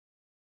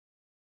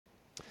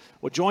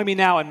Well, join me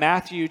now in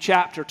Matthew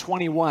chapter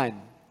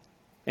 21.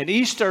 And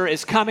Easter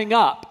is coming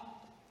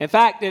up. In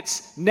fact,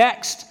 it's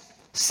next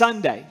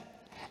Sunday.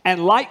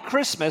 And like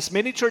Christmas,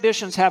 many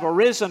traditions have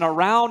arisen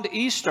around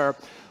Easter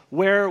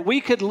where we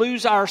could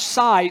lose our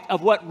sight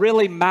of what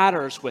really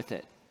matters with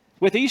it.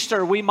 With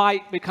Easter, we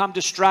might become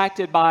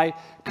distracted by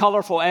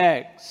colorful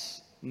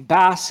eggs, and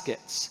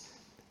baskets,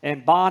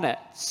 and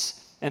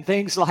bonnets, and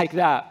things like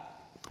that.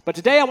 But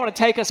today I want to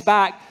take us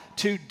back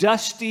to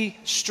dusty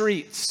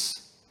streets.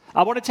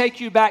 I want to take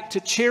you back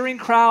to cheering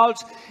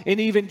crowds and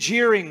even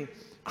jeering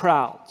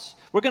crowds.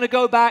 We're going to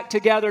go back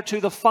together to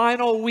the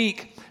final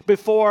week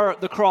before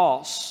the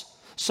cross.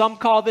 Some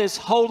call this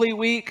Holy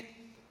Week.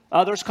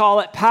 Others call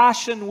it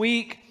Passion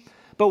Week.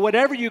 But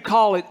whatever you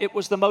call it, it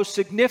was the most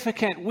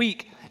significant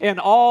week in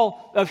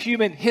all of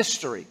human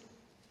history.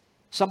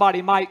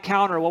 Somebody might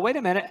counter, well, wait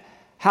a minute.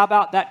 How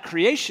about that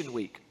Creation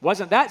Week?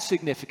 Wasn't that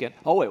significant?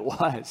 Oh, it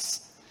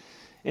was.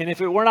 And if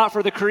it were not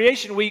for the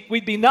Creation Week,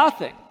 we'd be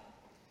nothing.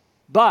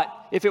 But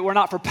if it were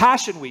not for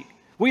Passion Week,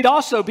 we'd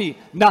also be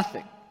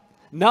nothing.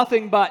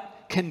 Nothing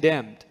but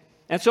condemned.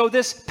 And so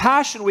this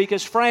Passion Week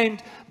is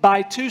framed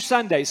by two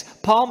Sundays.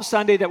 Palm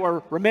Sunday that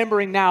we're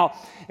remembering now,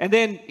 and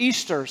then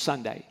Easter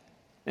Sunday.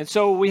 And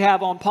so we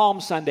have on Palm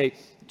Sunday,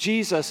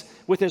 Jesus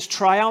with his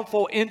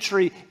triumphal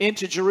entry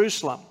into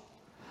Jerusalem.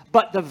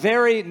 But the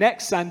very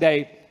next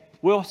Sunday,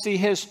 we'll see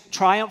his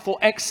triumphal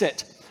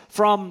exit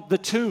from the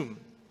tomb.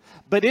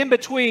 But in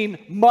between,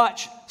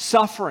 much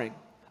suffering.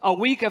 A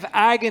week of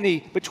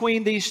agony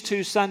between these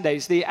two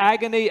Sundays. The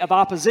agony of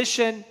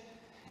opposition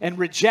and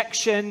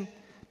rejection,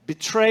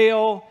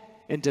 betrayal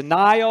and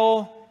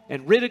denial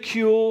and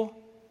ridicule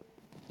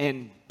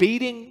and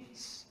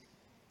beatings.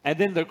 And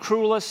then the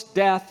cruelest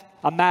death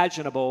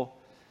imaginable,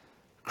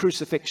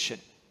 crucifixion.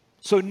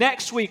 So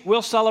next week,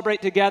 we'll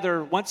celebrate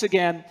together, once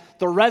again,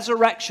 the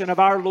resurrection of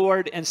our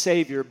Lord and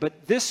Savior.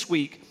 But this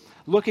week,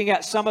 looking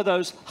at some of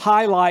those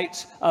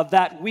highlights of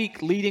that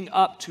week leading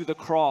up to the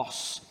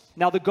cross.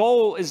 Now, the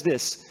goal is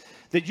this,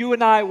 that you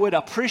and I would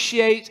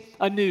appreciate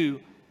anew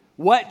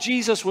what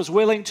Jesus was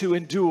willing to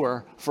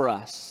endure for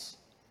us.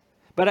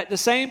 But at the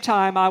same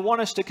time, I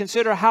want us to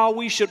consider how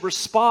we should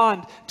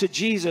respond to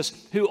Jesus,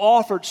 who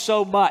offered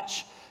so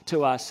much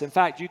to us. In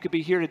fact, you could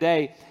be here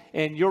today,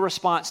 and your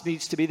response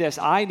needs to be this: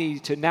 I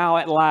need to now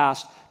at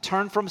last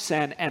turn from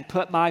sin and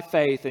put my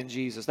faith in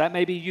Jesus. That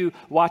may be you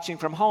watching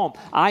from home.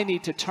 I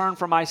need to turn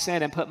from my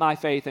sin and put my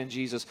faith in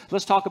Jesus.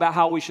 Let's talk about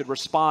how we should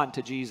respond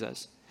to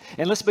Jesus.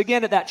 And let's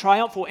begin at that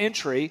triumphal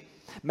entry,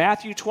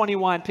 Matthew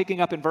 21, picking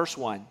up in verse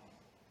 1.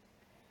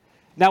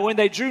 Now when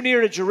they drew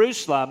near to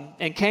Jerusalem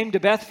and came to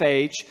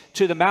Bethphage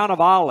to the Mount of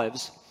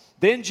Olives,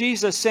 then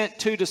Jesus sent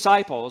 2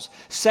 disciples,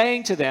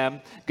 saying to them,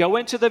 go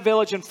into the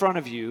village in front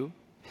of you,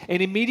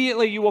 and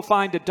immediately you will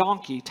find a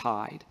donkey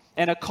tied,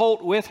 and a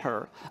colt with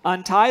her.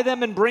 Untie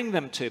them and bring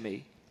them to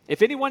me.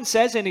 If anyone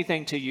says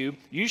anything to you,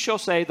 you shall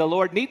say, the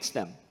Lord needs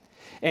them,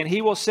 and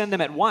he will send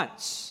them at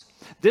once.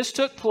 This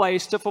took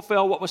place to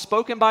fulfill what was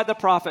spoken by the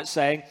prophet,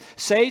 saying,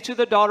 say to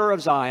the daughter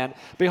of Zion,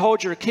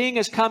 behold, your king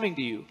is coming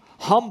to you,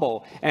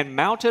 humble and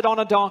mounted on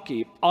a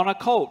donkey, on a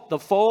colt, the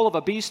foal of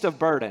a beast of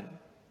burden.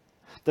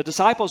 The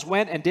disciples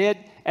went and did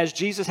as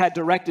Jesus had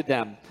directed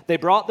them. They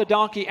brought the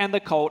donkey and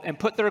the colt and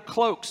put their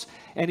cloaks,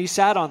 and he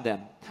sat on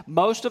them.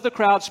 Most of the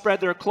crowd spread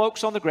their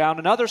cloaks on the ground,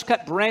 and others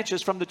cut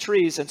branches from the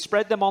trees and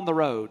spread them on the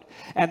road.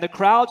 And the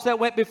crowds that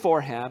went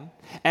before him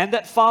and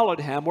that followed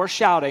him were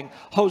shouting,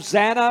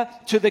 Hosanna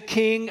to the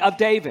King of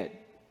David.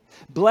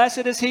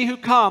 Blessed is he who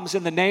comes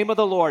in the name of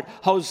the Lord.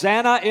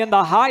 Hosanna in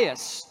the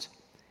highest.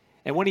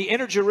 And when he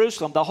entered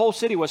Jerusalem, the whole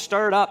city was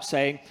stirred up,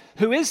 saying,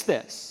 who is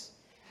this?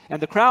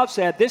 And the crowd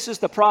said, this is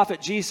the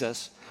prophet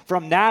Jesus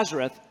from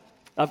Nazareth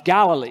of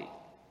Galilee.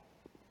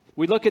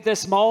 We look at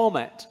this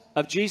moment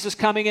of Jesus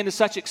coming into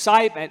such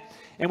excitement,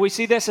 and we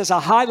see this as a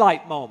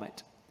highlight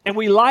moment. And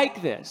we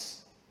like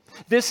this.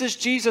 This is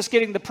Jesus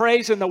getting the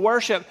praise and the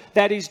worship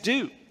that he's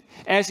due.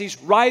 As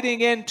he's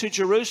riding into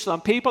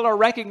Jerusalem, people are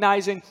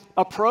recognizing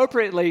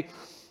appropriately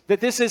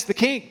that this is the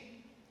King.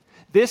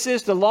 This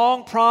is the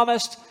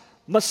long-promised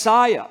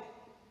Messiah.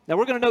 Now,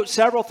 we're going to note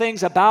several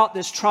things about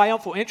this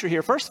triumphal entry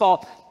here. First of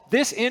all,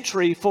 this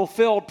entry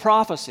fulfilled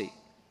prophecy.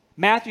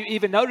 Matthew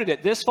even noted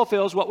it. This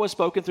fulfills what was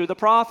spoken through the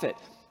prophet.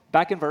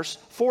 Back in verse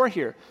 4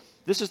 here.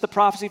 This is the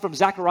prophecy from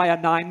Zechariah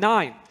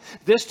 9:9.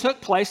 This took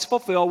place to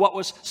fulfill what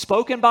was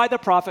spoken by the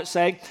prophet,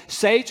 saying,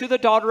 say to the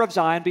daughter of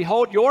Zion,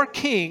 behold, your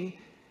king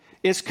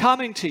is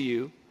coming to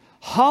you,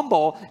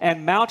 humble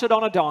and mounted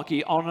on a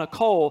donkey, on a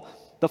colt,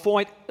 the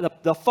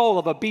foal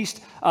of a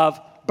beast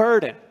of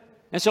burden.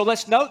 And so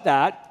let's note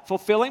that,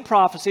 fulfilling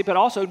prophecy, but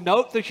also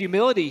note the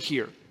humility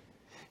here.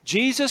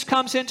 Jesus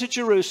comes into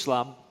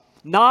Jerusalem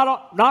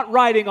not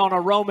riding on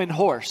a Roman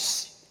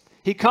horse.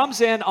 He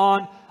comes in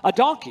on a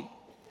donkey.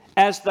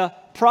 As the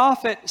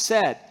prophet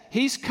said,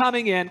 he's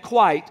coming in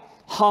quite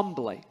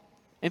humbly.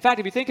 In fact,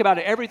 if you think about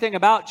it, everything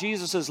about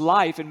Jesus'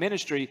 life and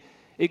ministry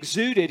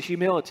exuded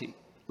humility.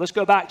 Let's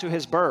go back to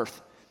his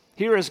birth.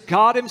 Here is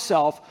God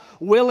himself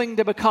willing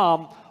to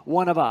become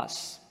one of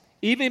us.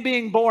 even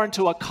being born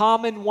to a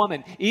common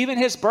woman, even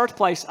his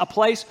birthplace, a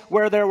place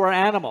where there were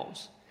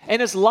animals.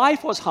 And his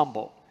life was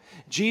humble.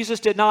 Jesus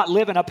did not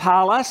live in a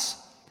palace.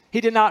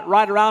 He did not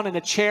ride around in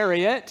a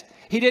chariot.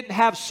 He didn't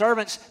have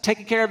servants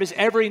taking care of his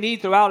every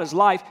need throughout his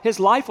life. His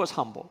life was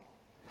humble.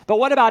 But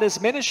what about his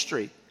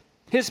ministry?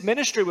 His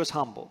ministry was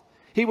humble.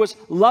 He was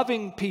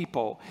loving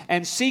people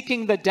and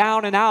seeking the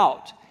down and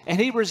out. And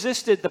he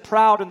resisted the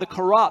proud and the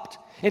corrupt.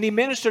 And he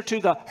ministered to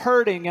the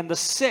hurting and the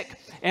sick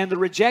and the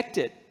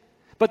rejected.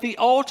 But the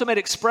ultimate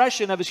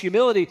expression of his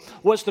humility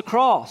was the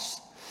cross,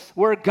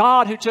 where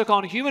God, who took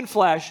on human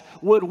flesh,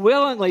 would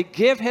willingly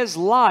give his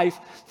life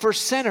for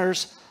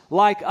sinners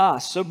like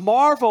us. So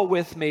marvel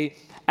with me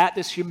at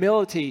this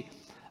humility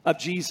of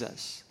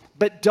Jesus.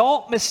 But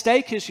don't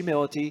mistake his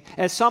humility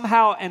as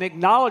somehow an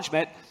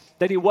acknowledgement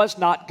that he was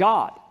not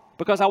God.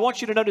 Because I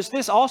want you to notice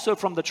this also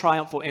from the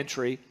triumphal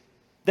entry,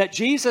 that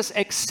Jesus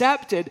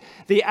accepted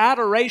the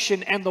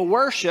adoration and the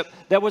worship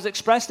that was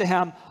expressed to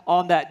him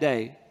on that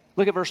day.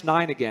 Look at verse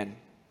 9 again.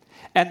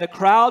 And the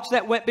crowds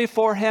that went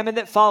before him and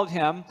that followed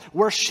him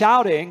were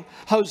shouting,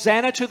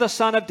 Hosanna to the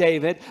Son of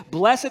David.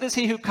 Blessed is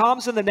he who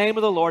comes in the name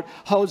of the Lord.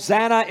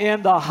 Hosanna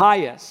in the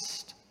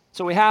highest.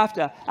 So we have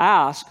to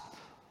ask,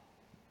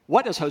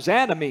 what does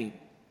Hosanna mean?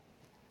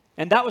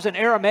 And that was an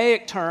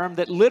Aramaic term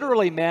that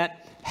literally meant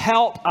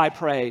help, I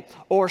pray,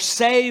 or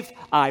save,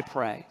 I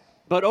pray.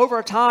 But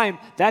over time,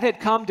 that had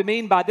come to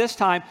mean by this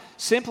time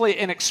simply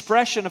an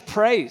expression of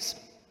praise.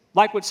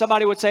 Like when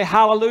somebody would say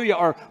hallelujah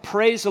or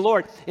praise the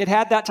Lord. It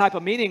had that type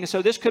of meaning. And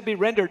so this could be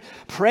rendered,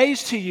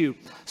 praise to you,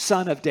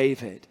 Son of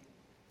David.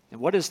 And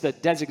what does the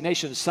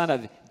designation Son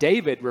of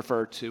David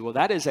refer to? Well,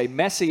 that is a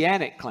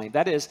messianic claim.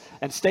 That is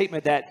a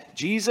statement that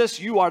Jesus,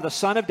 you are the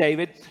Son of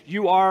David.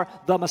 You are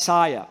the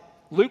Messiah.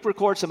 Luke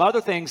records some other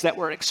things that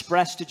were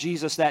expressed to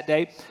Jesus that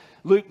day.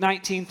 Luke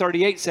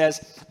 19:38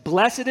 says,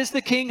 Blessed is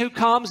the King who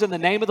comes in the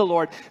name of the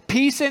Lord.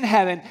 Peace in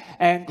heaven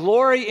and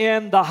glory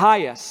in the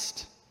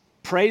highest.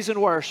 Praise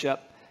and worship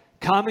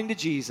coming to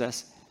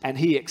Jesus, and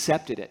he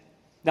accepted it.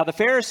 Now the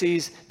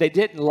Pharisees, they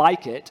didn't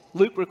like it.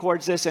 Luke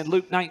records this in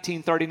Luke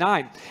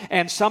 19:39.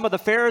 And some of the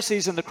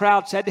Pharisees in the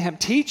crowd said to him,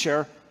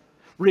 Teacher,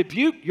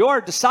 rebuke your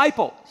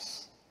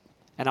disciples.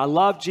 And I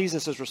love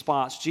Jesus'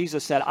 response.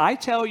 Jesus said, I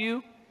tell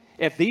you,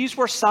 if these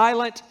were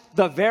silent,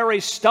 the very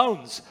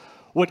stones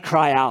would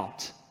cry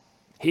out.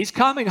 He's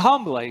coming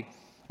humbly.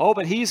 Oh,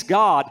 but he's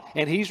God,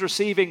 and he's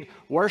receiving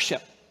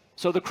worship.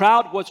 So the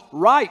crowd was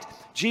right.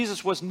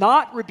 Jesus was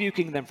not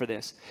rebuking them for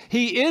this.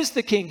 He is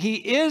the King. He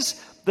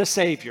is the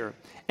Savior.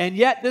 And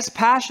yet this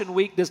Passion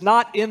Week does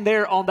not end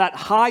there on that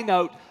high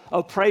note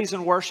of praise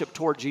and worship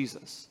toward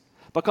Jesus.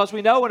 Because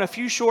we know in a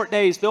few short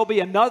days, there'll be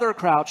another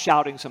crowd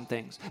shouting some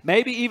things.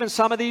 Maybe even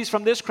some of these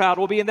from this crowd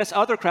will be in this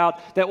other crowd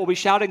that will be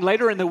shouting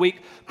later in the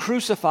week,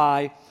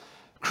 crucify,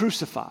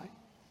 crucify.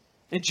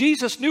 And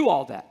Jesus knew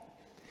all that.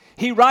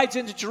 He rides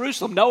into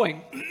Jerusalem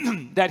knowing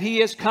that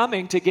he is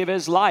coming to give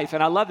his life.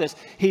 And I love this.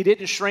 He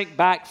didn't shrink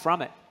back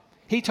from it.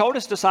 He told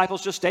his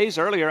disciples just days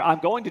earlier, I'm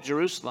going to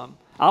Jerusalem.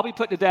 I'll be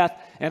put to death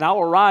and I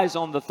will rise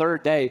on the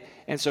third day.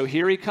 And so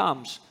here he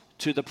comes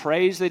to the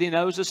praise that he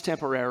knows is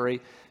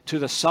temporary, to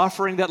the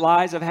suffering that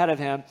lies ahead of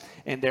him.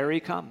 And there he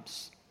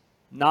comes.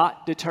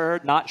 Not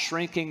deterred, not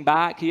shrinking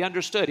back. He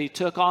understood. He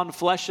took on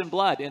flesh and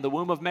blood in the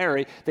womb of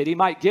Mary that he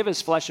might give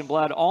his flesh and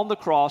blood on the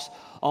cross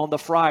on the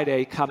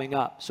Friday coming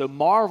up. So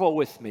marvel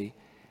with me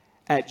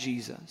at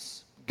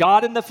Jesus.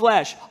 God in the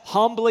flesh,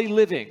 humbly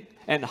living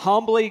and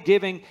humbly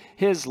giving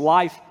his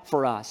life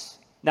for us.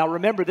 Now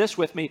remember this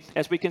with me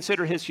as we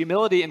consider his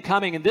humility in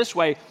coming in this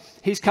way.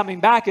 He's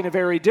coming back in a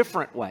very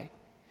different way.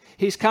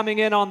 He's coming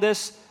in on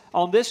this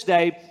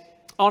day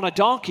on a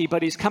donkey,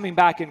 but he's coming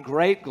back in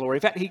great glory.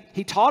 In fact,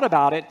 he taught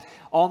about it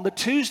on the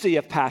Tuesday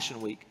of Passion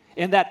Week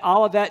in that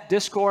Olivet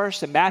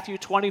discourse in Matthew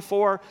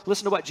 24.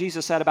 Listen to what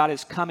Jesus said about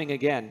his coming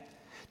again.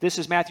 This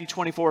is Matthew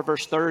 24,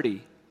 verse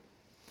 30.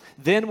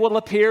 Then will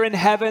appear in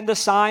heaven the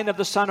sign of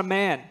the Son of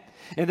Man,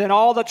 and then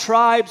all the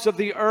tribes of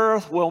the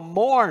earth will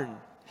mourn,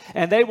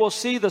 and they will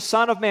see the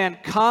Son of Man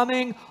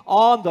coming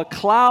on the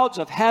clouds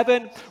of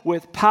heaven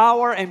with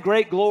power and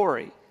great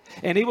glory.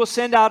 And he will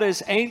send out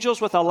his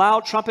angels with a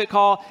loud trumpet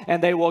call,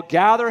 and they will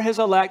gather his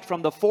elect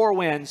from the four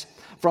winds,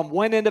 from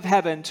one end of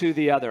heaven to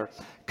the other.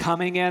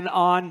 Coming in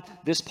on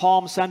this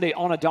Palm Sunday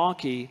on a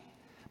donkey,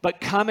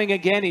 but coming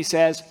again, he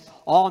says,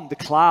 on the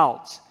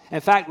clouds. In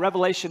fact,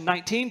 Revelation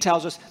 19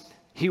 tells us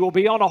he will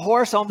be on a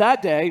horse on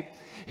that day.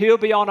 He'll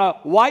be on a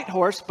white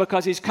horse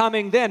because he's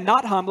coming then,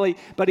 not humbly,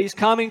 but he's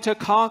coming to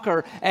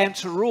conquer and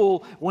to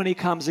rule when he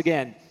comes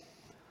again.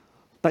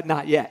 But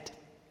not yet.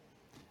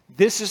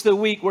 This is the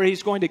week where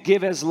he's going to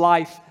give his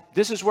life.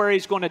 This is where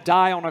he's going to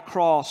die on a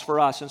cross for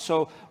us. And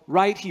so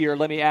right here,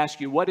 let me ask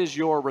you, what is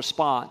your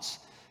response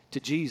to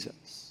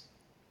Jesus?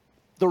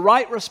 The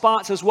right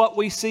response is what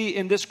we see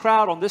in this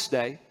crowd on this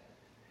day.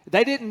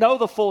 They didn't know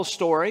the full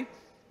story.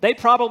 They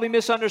probably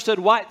misunderstood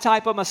what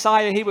type of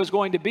Messiah he was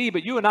going to be,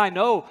 but you and I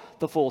know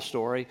the full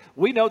story.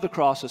 We know the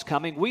cross is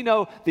coming. We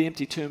know the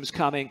empty tomb's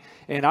coming.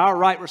 And our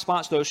right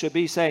response, though, should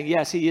be saying,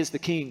 yes, he is the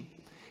King.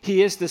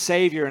 He is the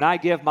Savior, and I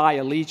give my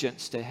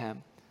allegiance to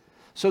him.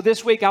 So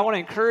this week, I want to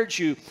encourage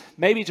you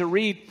maybe to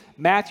read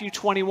Matthew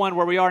 21,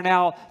 where we are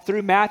now,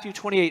 through Matthew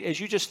 28, as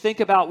you just think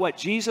about what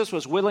Jesus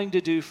was willing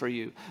to do for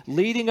you,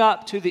 leading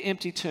up to the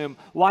empty tomb.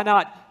 Why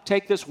not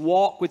take this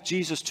walk with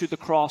Jesus to the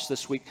cross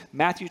this week?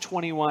 Matthew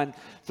 21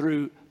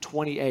 through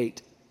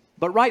 28.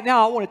 But right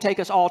now, I want to take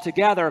us all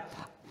together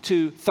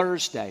to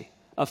Thursday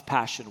of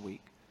Passion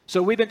Week.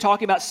 So we've been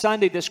talking about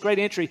Sunday, this great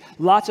entry,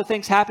 lots of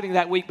things happening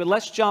that week, but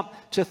let's jump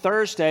to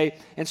Thursday,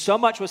 and so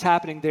much was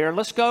happening there. And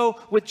let's go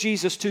with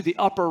Jesus to the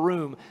upper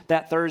room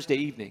that Thursday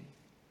evening.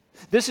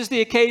 This is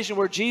the occasion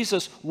where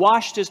Jesus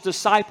washed his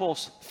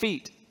disciples'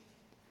 feet.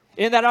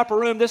 In that upper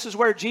room, this is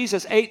where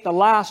Jesus ate the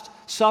Last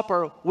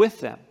Supper with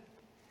them.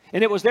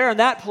 And it was there in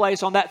that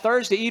place on that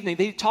Thursday evening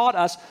that he taught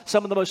us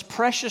some of the most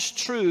precious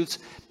truths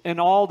in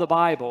all the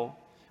Bible.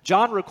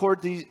 John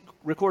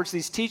records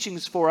these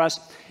teachings for us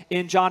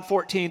in John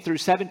 14 through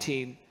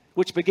 17,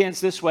 which begins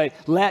this way: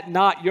 let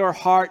not your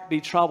heart be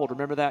troubled.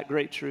 Remember that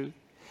great truth?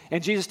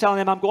 And Jesus telling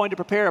them, I'm going to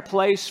prepare a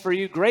place for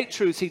you. Great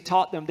truths he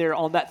taught them there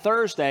on that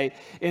Thursday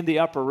in the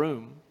upper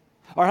room.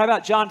 Or how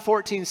about John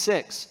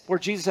 14:6, where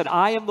Jesus said,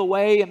 I am the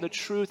way and the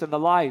truth and the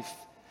life.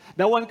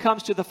 No one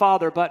comes to the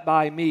Father but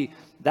by me.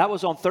 That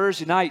was on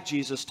Thursday night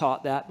Jesus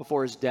taught that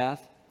before his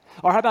death.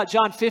 Or how about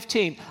John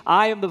 15,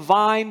 I am the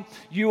vine,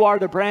 you are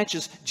the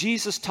branches.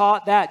 Jesus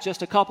taught that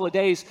just a couple of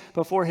days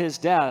before his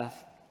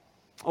death.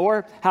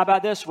 Or how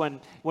about this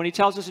one, when he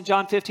tells us in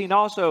John 15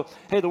 also,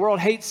 hey, the world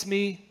hates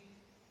me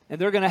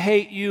and they're going to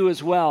hate you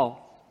as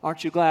well.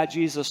 Aren't you glad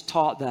Jesus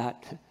taught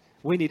that?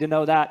 We need to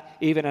know that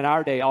even in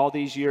our day, all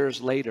these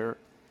years later.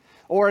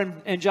 Or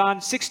in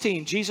John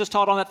 16, Jesus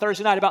taught on that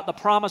Thursday night about the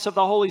promise of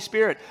the Holy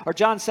Spirit. Or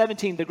John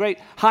 17, the great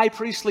high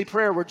priestly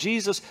prayer where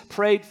Jesus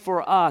prayed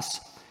for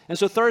us. And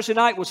so Thursday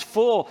night was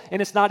full,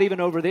 and it's not even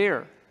over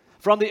there.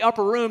 From the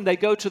upper room, they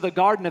go to the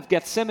Garden of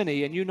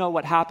Gethsemane, and you know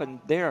what happened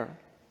there.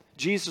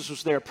 Jesus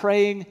was there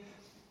praying,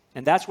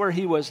 and that's where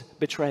he was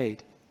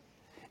betrayed.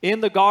 In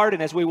the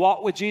garden, as we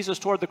walk with Jesus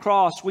toward the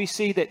cross, we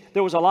see that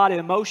there was a lot of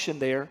emotion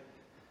there.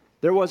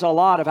 There was a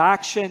lot of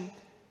action,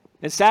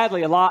 and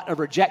sadly, a lot of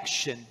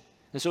rejection.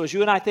 And so as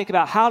you and I think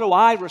about how do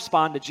I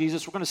respond to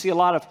Jesus, we're going to see a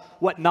lot of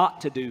what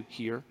not to do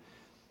here.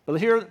 But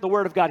hear the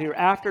word of God here.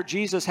 After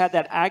Jesus had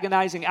that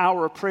agonizing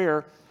hour of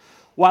prayer,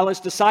 while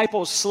his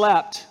disciples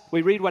slept,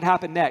 we read what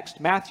happened next.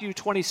 Matthew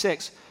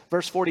 26,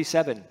 verse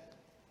 47.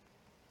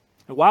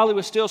 And while he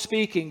was still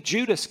speaking,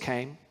 Judas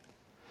came,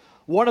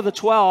 one of the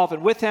 12,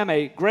 and with him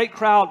a great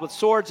crowd with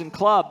swords and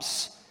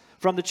clubs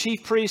from the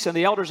chief priests and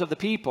the elders of the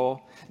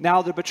people.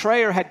 Now the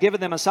betrayer had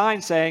given them a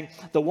sign saying,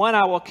 the one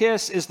I will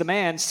kiss is the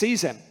man,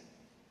 seize him.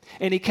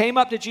 And he came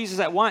up to Jesus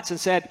at once and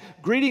said,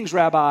 greetings,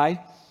 Rabbi.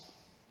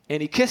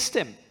 And he kissed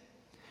him.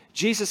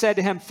 Jesus said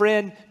to him,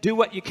 friend, do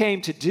what you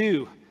came to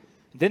do.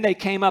 Then they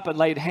came up and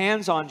laid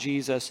hands on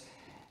Jesus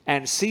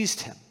and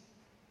seized him.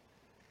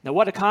 Now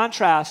what a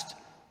contrast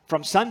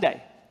from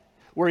Sunday,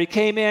 where he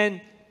came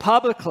in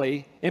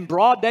publicly in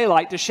broad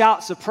daylight to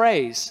shouts of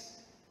praise.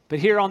 But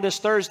here on this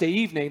Thursday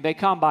evening, they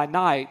come by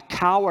night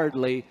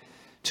cowardly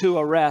to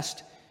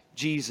arrest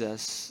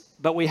Jesus.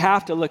 But we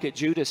have to look at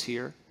Judas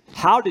here.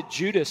 How did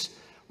Judas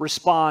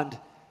respond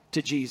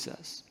to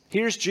Jesus?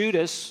 Here's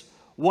Judas,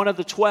 one of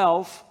the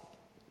 12,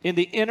 in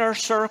the inner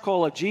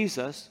circle of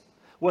Jesus,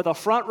 with a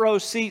front row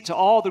seat to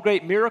all the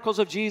great miracles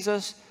of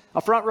Jesus, a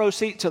front row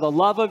seat to the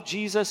love of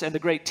Jesus and the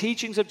great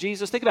teachings of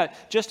Jesus. Think about it.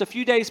 Just a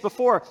few days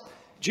before,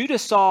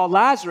 Judas saw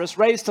Lazarus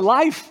raised to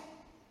life.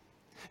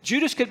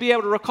 Judas could be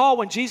able to recall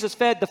when Jesus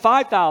fed the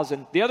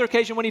 5,000, the other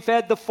occasion when he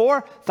fed the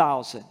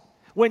 4,000.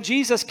 When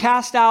Jesus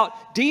cast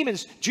out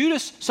demons,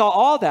 Judas saw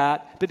all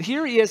that, but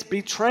here he is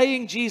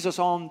betraying Jesus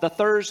on the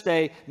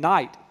Thursday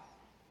night.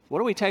 What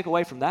do we take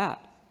away from that?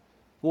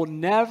 We'll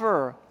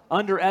never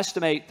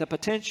underestimate the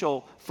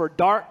potential for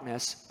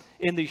darkness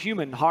in the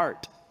human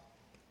heart.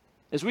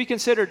 As we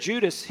consider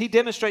Judas, he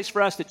demonstrates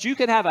for us that you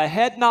can have a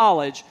head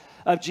knowledge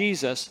of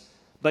Jesus,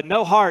 but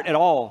no heart at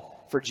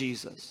all for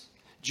Jesus.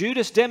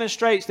 Judas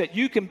demonstrates that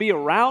you can be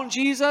around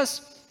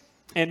Jesus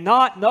and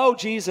not know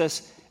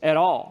Jesus at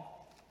all.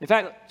 In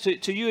fact,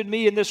 to you and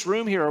me in this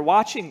room here or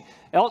watching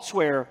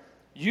elsewhere,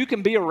 you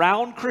can be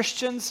around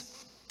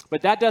Christians,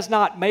 but that does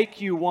not make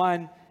you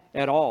one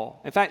at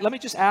all. In fact, let me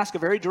just ask a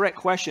very direct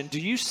question.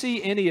 Do you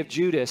see any of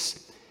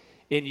Judas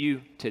in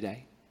you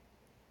today?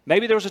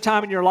 Maybe there was a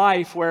time in your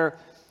life where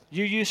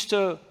you used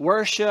to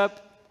worship,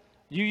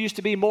 you used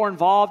to be more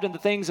involved in the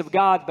things of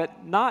God,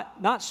 but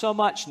not so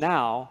much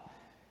now.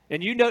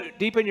 And you know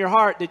deep in your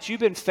heart that you've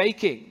been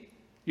faking.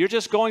 You're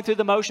just going through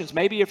the motions.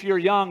 Maybe if you're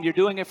young, you're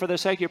doing it for the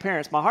sake of your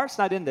parents. My heart's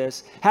not in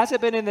this.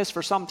 Hasn't been in this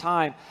for some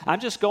time.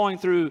 I'm just going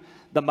through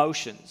the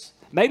motions.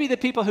 Maybe the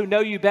people who know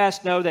you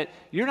best know that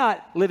you're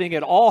not living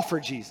at all for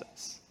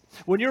Jesus.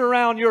 When you're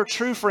around your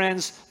true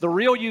friends, the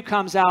real you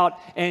comes out,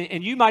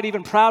 and you might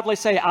even proudly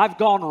say, I've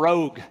gone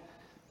rogue.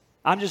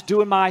 I'm just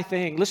doing my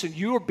thing. Listen,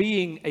 you're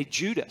being a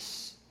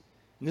Judas.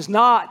 And it's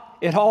not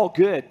at all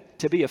good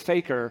to be a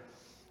faker,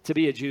 to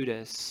be a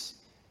Judas.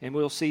 And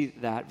we'll see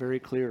that very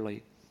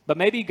clearly. But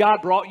maybe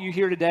God brought you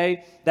here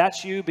today.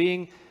 That's you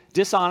being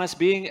dishonest,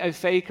 being a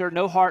faker,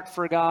 no heart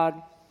for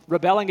God,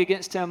 rebelling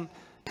against him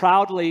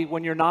proudly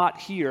when you're not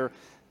here.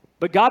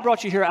 But God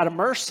brought you here out of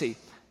mercy,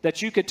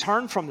 that you could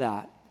turn from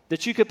that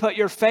you could put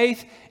your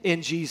faith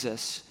in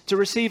Jesus, to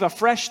receive a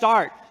fresh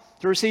start,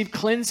 to receive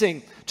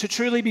cleansing, to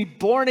truly be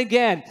born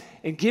again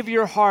and give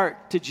your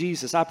heart to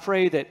Jesus. I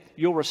pray that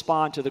you'll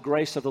respond to the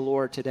grace of the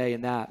Lord today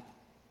in that.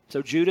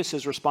 So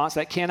Judas's response,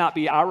 that cannot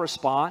be our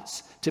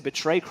response, to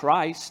betray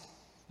Christ.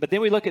 But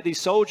then we look at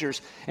these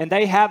soldiers, and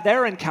they have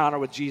their encounter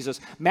with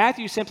Jesus.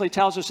 Matthew simply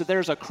tells us that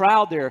there's a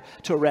crowd there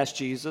to arrest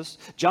Jesus.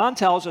 John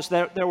tells us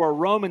that there were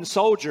Roman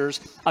soldiers,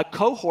 a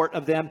cohort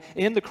of them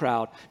in the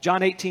crowd. John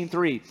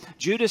 18:3.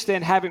 Judas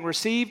then, having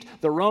received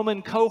the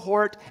Roman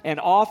cohort and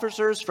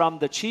officers from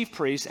the chief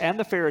priests and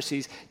the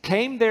Pharisees,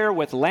 came there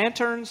with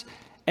lanterns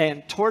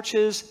and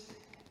torches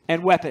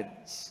and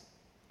weapons.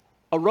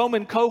 A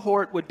Roman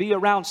cohort would be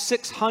around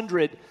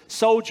 600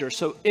 soldiers.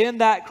 So in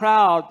that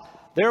crowd,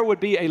 there would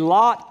be a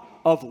lot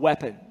of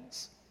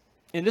weapons.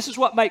 And this is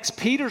what makes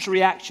Peter's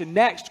reaction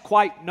next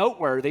quite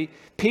noteworthy.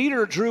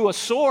 Peter drew a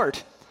sword.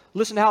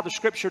 Listen to how the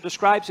scripture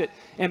describes it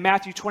in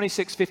Matthew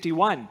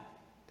 26:51.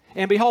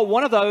 And behold,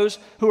 one of those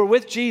who were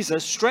with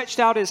Jesus stretched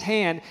out his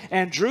hand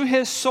and drew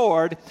his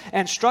sword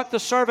and struck the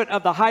servant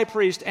of the high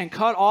priest and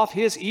cut off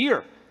his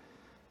ear.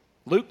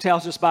 Luke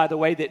tells us, by the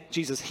way, that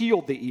Jesus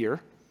healed the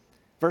ear.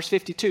 Verse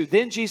 52,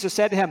 then Jesus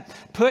said to him,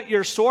 put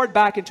your sword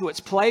back into its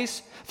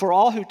place, for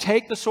all who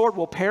take the sword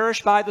will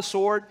perish by the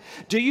sword.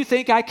 Do you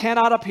think I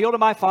cannot appeal to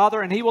my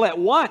Father, and he will at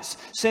once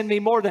send me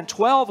more than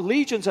 12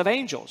 legions of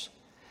angels?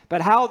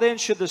 But how then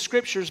should the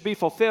scriptures be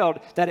fulfilled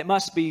that it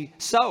must be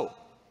so?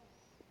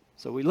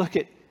 So we look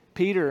at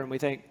Peter and we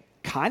think,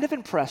 kind of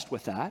impressed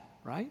with that,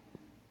 right?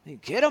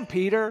 Get him,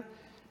 Peter.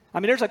 I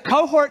mean, there's a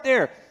cohort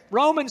there,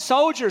 Roman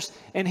soldiers,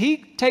 and he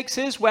takes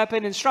his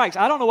weapon and strikes.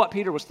 I don't know what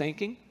Peter was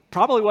thinking.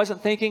 Probably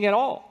wasn't thinking at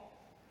all.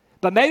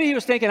 But maybe he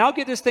was thinking, I'll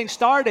get this thing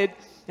started,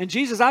 and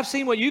Jesus, I've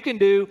seen what you can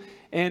do,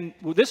 and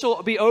this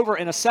will be over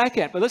in a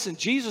second. But listen,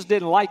 Jesus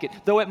didn't like it.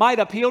 Though it might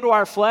appeal to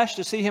our flesh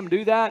to see him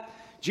do that,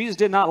 Jesus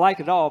did not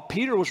like it at all.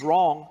 Peter was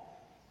wrong.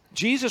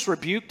 Jesus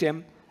rebuked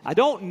him. I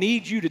don't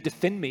need you to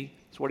defend me,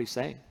 is what he's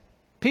saying.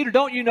 Peter,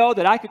 don't you know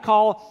that I could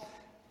call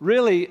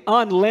really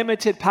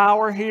unlimited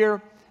power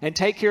here and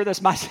take care of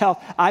this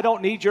myself? I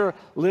don't need your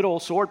little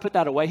sword. Put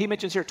that away. He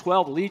mentions here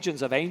 12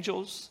 legions of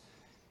angels.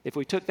 If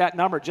we took that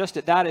number just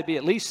at that, it'd be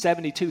at least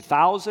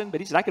 72,000.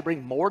 But he said, I could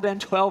bring more than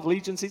 12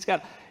 legions. He's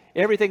got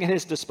everything at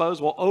his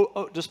disposal,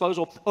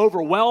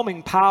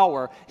 overwhelming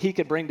power he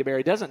could bring to bear.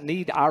 He doesn't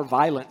need our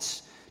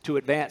violence to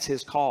advance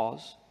his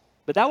cause.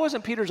 But that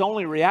wasn't Peter's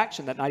only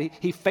reaction that night.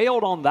 He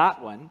failed on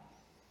that one.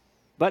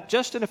 But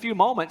just in a few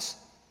moments,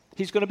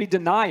 he's going to be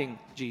denying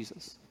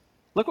Jesus.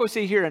 Look what we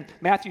see here in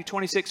Matthew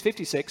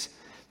 26:56.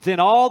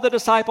 Then all the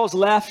disciples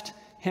left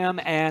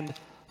him and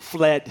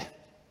fled.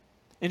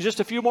 In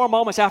just a few more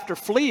moments after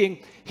fleeing,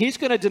 he's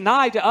going to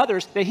deny to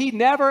others that he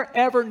never,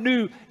 ever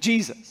knew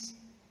Jesus.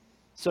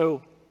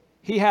 So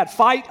he had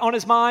fight on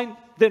his mind,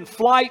 then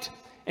flight,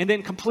 and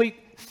then complete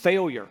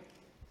failure.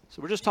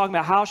 So we're just talking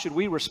about how should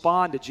we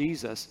respond to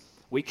Jesus.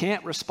 We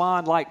can't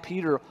respond like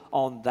Peter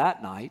on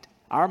that night.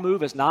 Our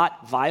move is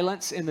not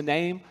violence in the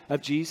name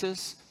of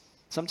Jesus.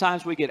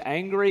 Sometimes we get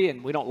angry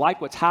and we don't like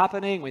what's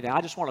happening. We think,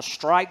 I just want to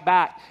strike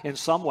back in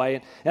some way.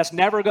 And that's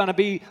never going to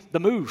be the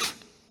move.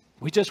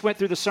 We just went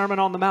through the Sermon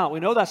on the Mount.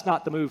 We know that's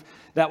not the move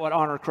that would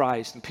honor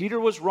Christ. And Peter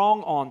was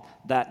wrong on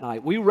that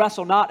night. We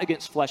wrestle not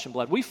against flesh and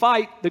blood. We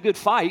fight the good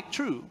fight,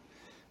 true.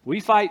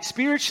 We fight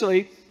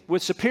spiritually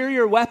with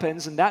superior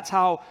weapons, and that's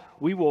how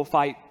we will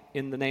fight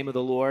in the name of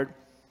the Lord.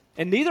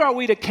 And neither are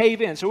we to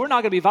cave in. So we're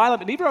not going to be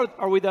violent, but neither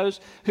are we those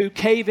who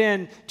cave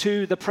in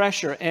to the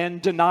pressure and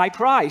deny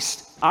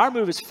Christ. Our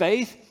move is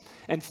faith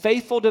and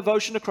faithful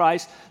devotion to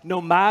Christ,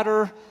 no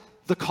matter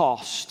the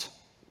cost.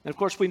 And of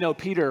course, we know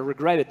Peter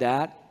regretted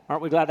that.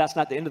 Aren't we glad that's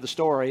not the end of the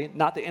story?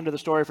 Not the end of the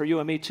story for you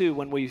and me too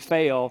when we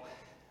fail.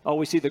 Oh,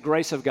 we see the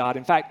grace of God.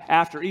 In fact,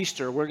 after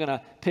Easter, we're going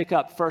to pick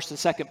up 1st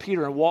and 2nd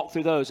Peter and walk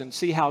through those and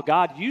see how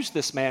God used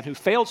this man who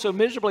failed so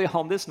miserably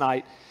on this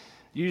night,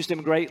 used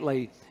him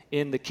greatly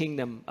in the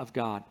kingdom of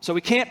God. So we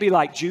can't be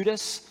like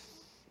Judas,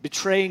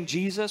 betraying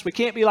Jesus. We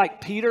can't be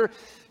like Peter,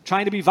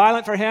 trying to be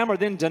violent for him or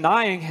then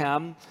denying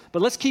him.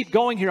 But let's keep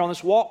going here on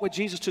this walk with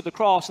Jesus to the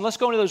cross. And let's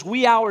go into those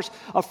wee hours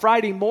of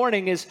Friday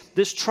morning as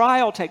this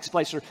trial takes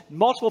place, or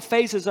multiple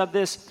phases of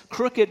this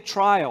crooked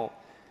trial.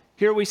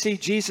 Here we see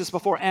Jesus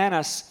before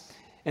Annas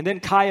and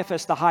then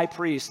Caiaphas, the high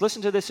priest.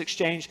 Listen to this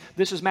exchange.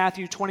 This is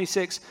Matthew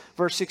 26,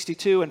 verse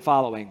 62 and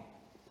following.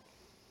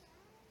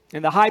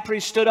 And the high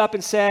priest stood up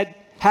and said,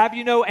 have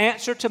you no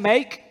answer to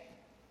make?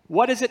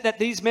 What is it that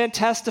these men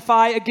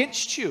testify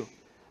against you?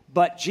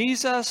 But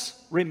Jesus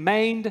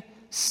remained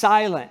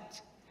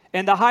silent.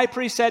 And the high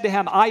priest said to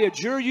him, I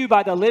adjure you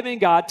by the living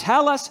God,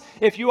 tell us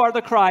if you are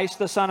the Christ,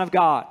 the Son of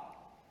God.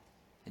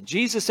 And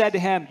Jesus said to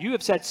him, you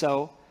have said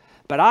so.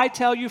 But I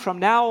tell you, from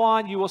now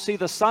on, you will see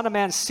the Son of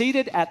Man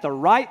seated at the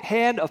right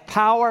hand of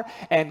power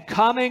and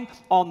coming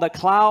on the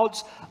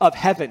clouds of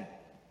heaven.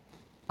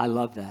 I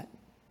love that.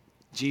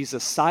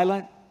 Jesus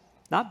silent,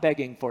 not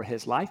begging for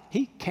his life.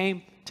 He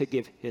came to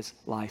give his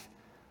life.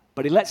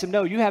 But he lets him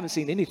know, you haven't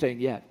seen anything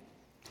yet.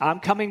 I'm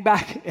coming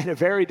back in a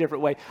very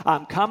different way.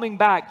 I'm coming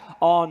back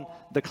on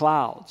the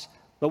clouds.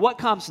 But what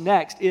comes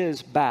next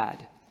is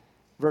bad.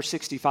 Verse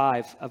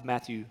 65 of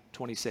Matthew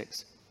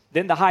 26.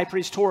 Then the high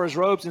priest tore his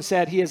robes and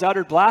said, he has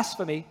uttered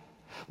blasphemy.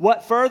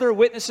 What further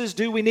witnesses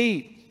do we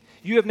need?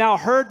 You have now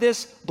heard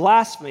this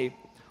blasphemy.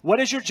 What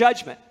is your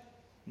judgment?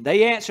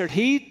 They answered,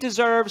 he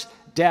deserves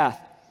death.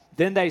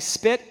 Then they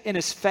spit in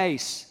his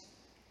face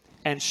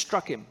and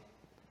struck him.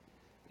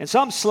 And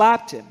some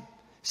slapped him,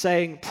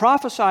 saying,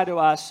 prophesy to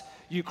us,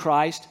 you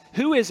Christ.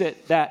 Who is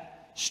it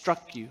that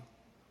struck you?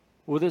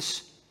 Well,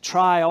 this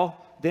trial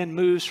then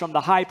moves from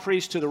the high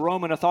priest to the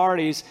Roman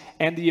authorities,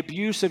 and the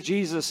abuse of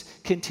Jesus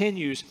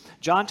continues.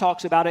 John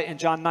talks about it in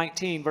John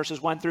 19,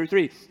 verses 1 through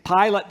 3.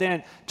 Pilate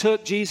then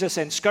took Jesus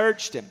and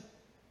scourged him.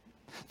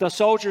 The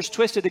soldiers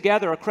twisted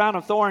together a crown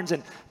of thorns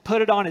and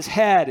put it on his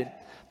head, and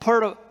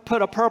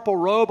put a purple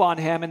robe on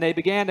him, and they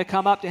began to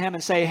come up to him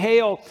and say,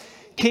 Hail,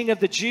 King of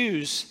the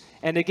Jews,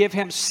 and to give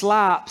him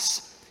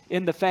slaps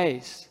in the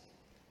face.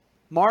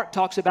 Mark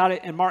talks about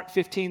it in Mark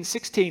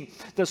 15:16.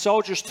 The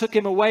soldiers took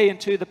him away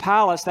into the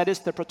palace, that is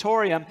the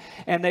praetorium,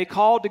 and they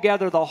called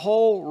together the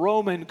whole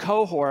Roman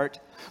cohort.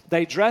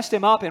 They dressed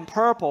him up in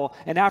purple,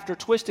 and after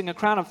twisting a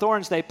crown of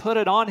thorns, they put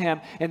it on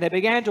him, and they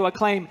began to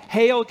acclaim,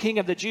 Hail, King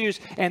of the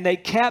Jews, and they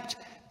kept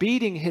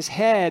beating his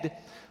head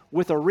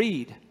with a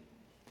reed,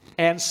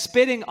 and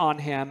spitting on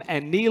him,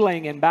 and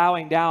kneeling and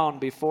bowing down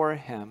before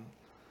him.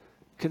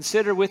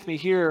 Consider with me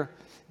here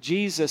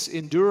Jesus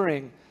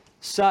enduring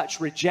such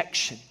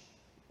rejection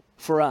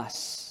for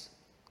us.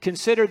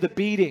 Consider the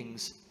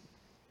beatings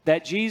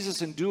that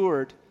Jesus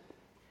endured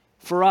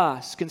for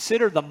us.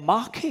 Consider the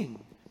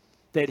mocking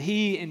that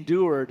he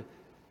endured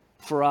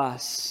for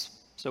us.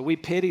 So we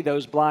pity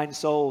those blind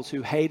souls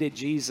who hated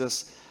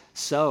Jesus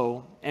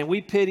so, and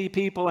we pity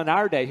people in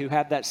our day who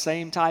have that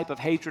same type of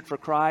hatred for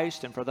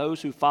Christ, and for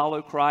those who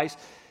follow Christ.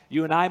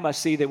 You and I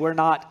must see that we're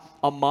not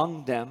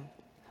among them.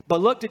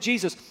 But look to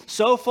Jesus,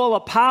 so full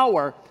of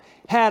power,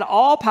 had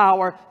all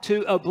power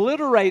to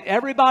obliterate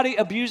everybody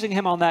abusing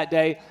him on that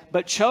day,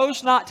 but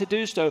chose not to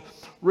do so,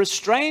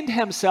 restrained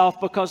himself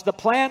because the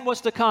plan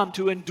was to come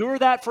to endure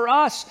that for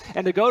us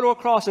and to go to a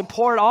cross and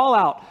pour it all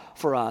out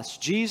for us.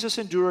 Jesus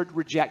endured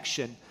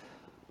rejection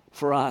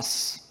for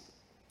us.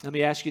 Let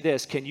me ask you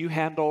this, can you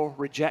handle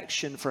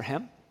rejection for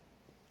him?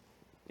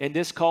 In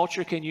this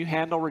culture, can you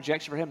handle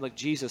rejection for him? Look,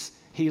 Jesus,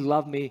 he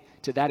loved me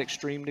to that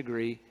extreme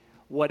degree.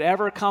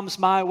 Whatever comes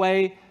my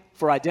way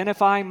for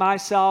identifying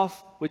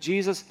myself with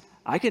Jesus,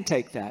 I can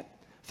take that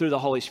through the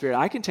Holy Spirit.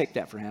 I can take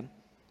that for him.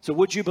 So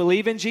would you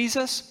believe in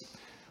Jesus?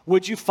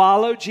 Would you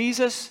follow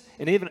Jesus?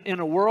 And even in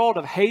a world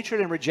of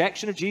hatred and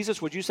rejection of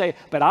Jesus, would you say,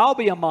 but I'll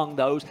be among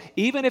those,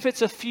 even if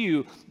it's a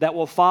few that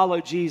will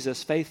follow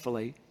Jesus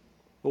faithfully?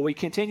 Well, we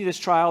continue this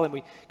trial and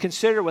we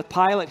consider with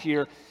Pilate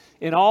here,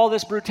 in all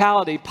this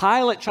brutality,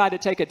 Pilate tried to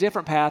take a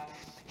different path.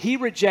 He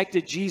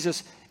rejected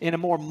Jesus in a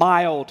more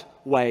mild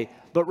way,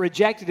 but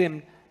rejected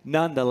him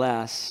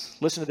nonetheless.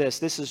 Listen to this.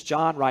 This is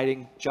John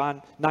writing,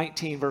 John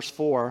 19, verse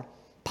 4.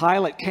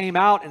 Pilate came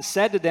out and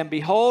said to them,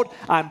 Behold,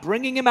 I'm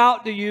bringing him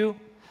out to you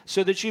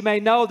so that you may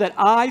know that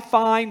I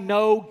find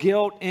no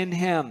guilt in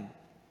him.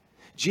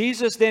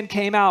 Jesus then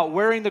came out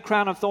wearing the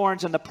crown of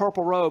thorns and the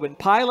purple robe. And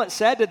Pilate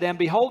said to them,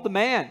 Behold the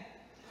man.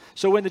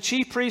 So when the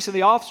chief priests and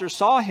the officers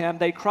saw him,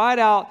 they cried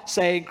out,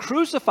 saying,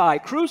 Crucify,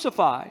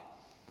 crucify.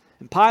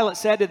 And Pilate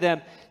said to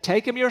them,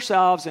 Take him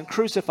yourselves and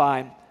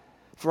crucify him,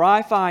 for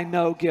I find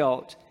no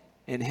guilt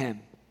in him.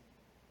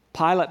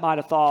 Pilate might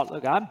have thought,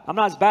 look, I'm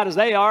not as bad as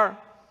they are.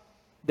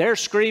 They're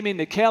screaming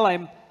to kill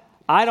him.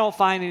 I don't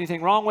find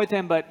anything wrong with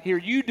him, but here,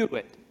 you do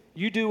it.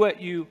 You do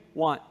what you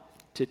want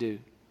to do.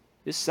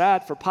 It's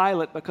sad for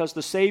Pilate because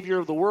the Savior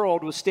of the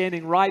world was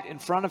standing right in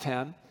front of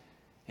him,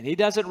 and he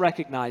doesn't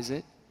recognize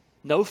it.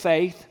 No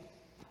faith,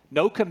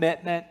 no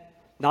commitment,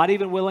 not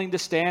even willing to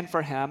stand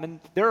for him. And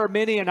there are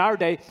many in our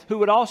day who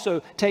would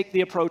also take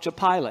the approach of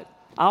Pilate.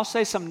 I'll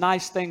say some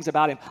nice things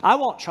about him. I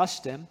won't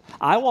trust him.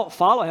 I won't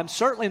follow him.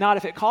 Certainly not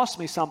if it costs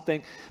me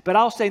something, but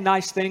I'll say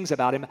nice things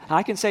about him.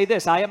 I can say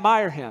this, I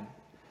admire him.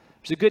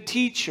 He's a good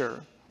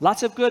teacher.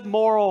 Lots of good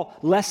moral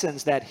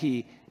lessons that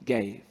he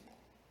gave.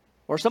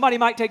 Or somebody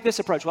might take this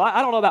approach. Well,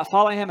 I don't know about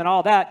following him and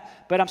all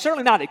that, but I'm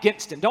certainly not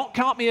against him. Don't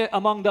count me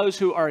among those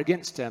who are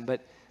against him.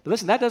 But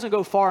listen, that doesn't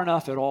go far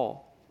enough at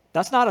all.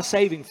 That's not a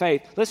saving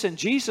faith. Listen,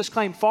 Jesus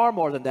claimed far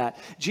more than that.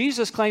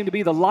 Jesus claimed to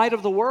be the light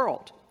of the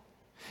world.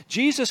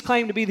 Jesus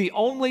claimed to be the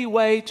only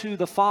way to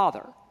the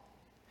Father.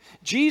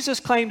 Jesus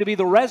claimed to be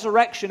the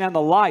resurrection and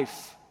the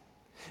life.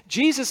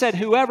 Jesus said,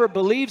 whoever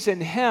believes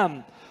in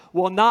him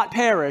will not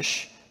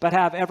perish, but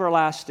have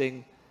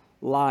everlasting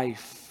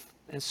life.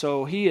 And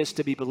so he is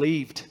to be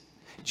believed.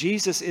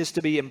 Jesus is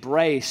to be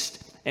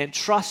embraced and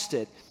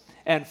trusted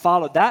and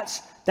followed.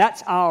 That's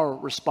our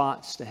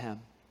response to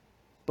him.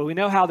 But we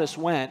know how this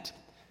went.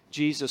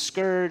 Jesus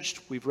scourged.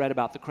 We've read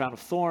about the crown of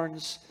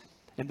thorns.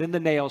 And then the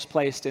nails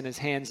placed in his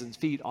hands and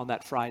feet on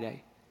that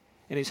Friday.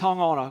 and he's hung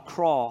on a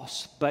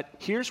cross. But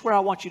here's where I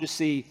want you to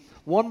see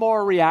one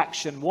more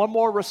reaction, one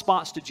more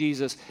response to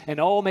Jesus, and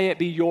oh, may it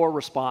be your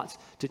response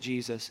to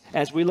Jesus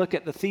as we look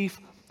at the thief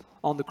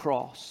on the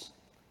cross.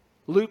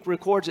 Luke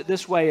records it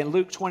this way in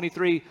Luke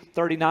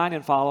 23:39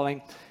 and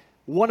following.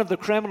 One of the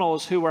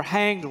criminals who were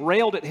hanged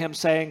railed at him,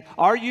 saying,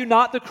 "Are you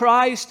not the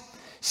Christ?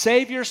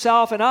 Save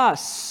yourself and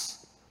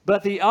us."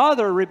 But the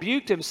other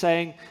rebuked him,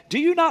 saying, "Do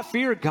you not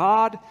fear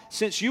God,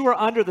 since you are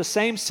under the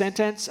same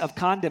sentence of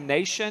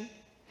condemnation?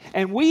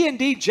 And we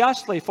indeed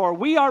justly, for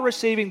we are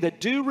receiving the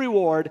due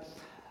reward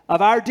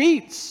of our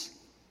deeds.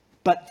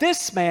 But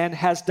this man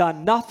has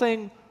done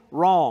nothing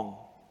wrong."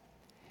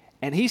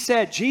 And he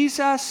said,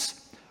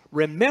 "Jesus,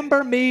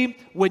 remember me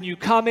when you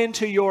come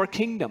into your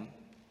kingdom."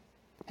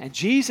 And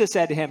Jesus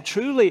said to him,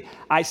 "Truly,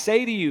 I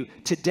say to you,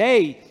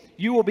 today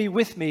you will be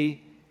with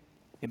me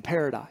in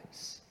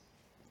paradise."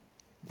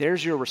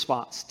 There's your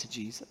response to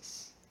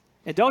Jesus.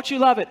 And don't you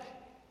love it?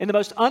 In the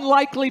most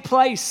unlikely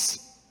place,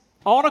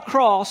 on a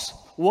cross,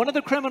 one of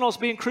the criminals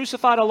being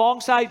crucified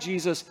alongside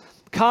Jesus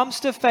comes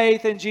to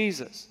faith in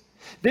Jesus.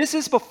 This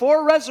is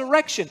before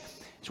resurrection.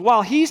 So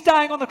while he's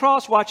dying on the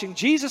cross, watching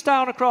Jesus die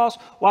on the cross,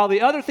 while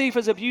the other thief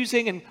is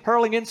abusing and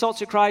hurling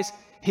insults at Christ,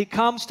 he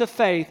comes to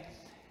faith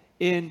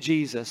in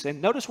Jesus.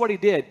 And notice what he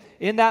did.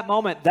 In that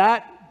moment,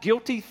 that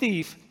guilty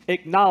thief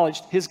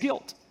acknowledged his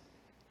guilt.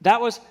 That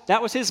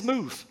was his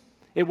move.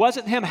 It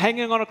wasn't him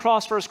hanging on a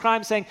cross for his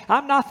crime saying,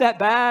 "I'm not that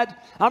bad.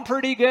 I'm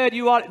pretty good.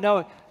 You ought to."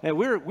 No,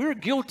 we're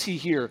guilty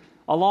here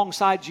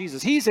alongside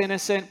Jesus. He's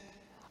innocent.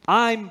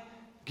 I'm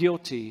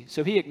guilty.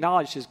 So he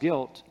acknowledged his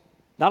guilt.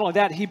 Not only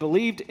that, he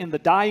believed in the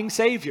dying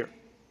Savior.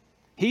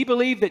 He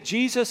believed that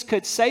Jesus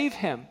could save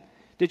him.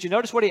 Did you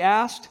notice what he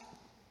asked?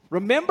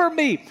 "Remember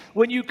me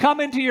when you come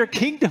into your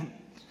kingdom."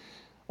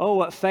 Oh,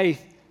 what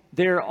faith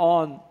there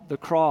on the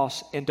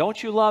cross. And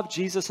don't you love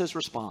Jesus'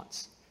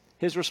 response?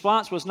 His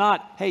response was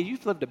not, "Hey,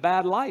 you've lived a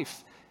bad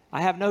life.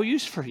 I have no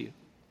use for you."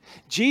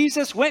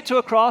 Jesus went to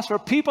a cross for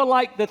people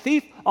like the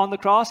thief on the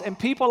cross and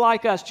people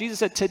like us. Jesus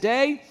said,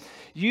 "Today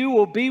you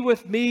will be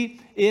with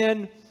me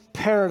in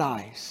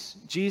paradise."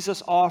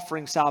 Jesus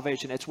offering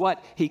salvation. It's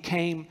what he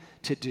came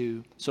to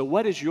do. So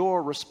what is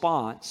your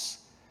response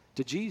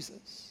to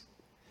Jesus?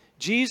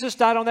 Jesus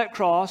died on that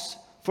cross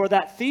for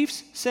that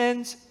thief's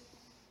sins,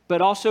 but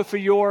also for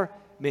your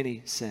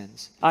many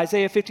sins.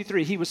 Isaiah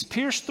 53, he was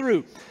pierced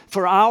through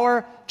for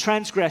our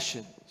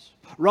transgressions.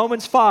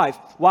 Romans 5,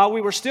 while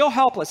we were still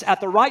helpless,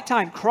 at the right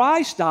time,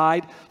 Christ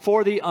died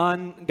for the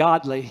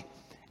ungodly.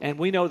 And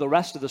we know the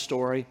rest of the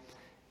story.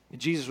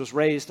 Jesus was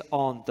raised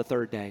on the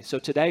third day. So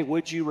today,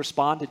 would you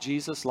respond to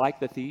Jesus like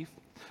the thief?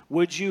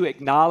 Would you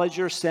acknowledge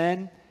your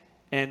sin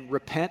and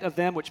repent of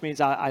them, which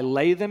means I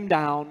lay them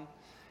down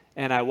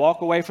and I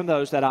walk away from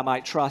those that I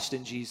might trust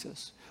in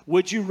Jesus?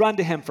 Would you run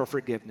to him for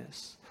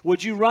forgiveness?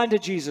 Would you run to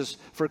Jesus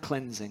for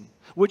cleansing?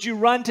 Would you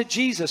run to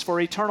Jesus for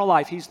eternal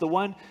life? He's the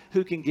one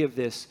who can give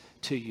this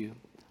to you.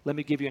 Let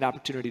me give you an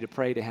opportunity to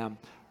pray to him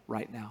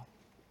right now.